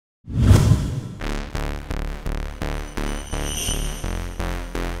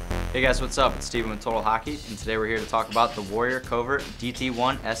Hey guys, what's up? It's Steven with Total Hockey, and today we're here to talk about the Warrior Covert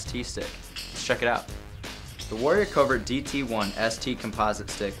DT1 ST stick. Let's check it out. The Warrior Covert DT1 ST composite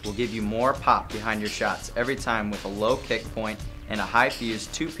stick will give you more pop behind your shots every time with a low kick point and a high fuse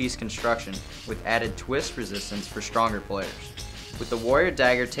two-piece construction with added twist resistance for stronger players. With the Warrior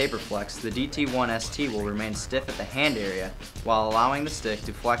Dagger Taper Flex, the DT1 ST will remain stiff at the hand area while allowing the stick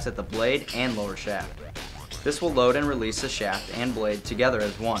to flex at the blade and lower shaft. This will load and release the shaft and blade together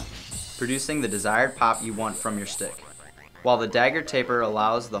as one, producing the desired pop you want from your stick. While the Dagger Taper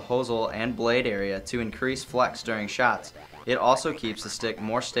allows the hosel and blade area to increase flex during shots, it also keeps the stick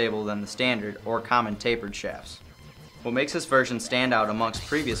more stable than the standard or common tapered shafts. What makes this version stand out amongst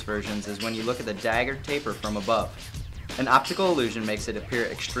previous versions is when you look at the Dagger Taper from above. An optical illusion makes it appear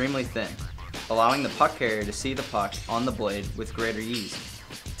extremely thin, allowing the puck carrier to see the puck on the blade with greater ease.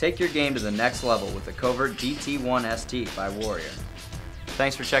 Take your game to the next level with the Covert DT1 ST by Warrior.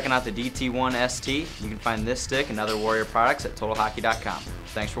 Thanks for checking out the DT1 ST. You can find this stick and other Warrior products at TotalHockey.com.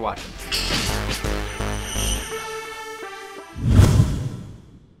 Thanks for watching.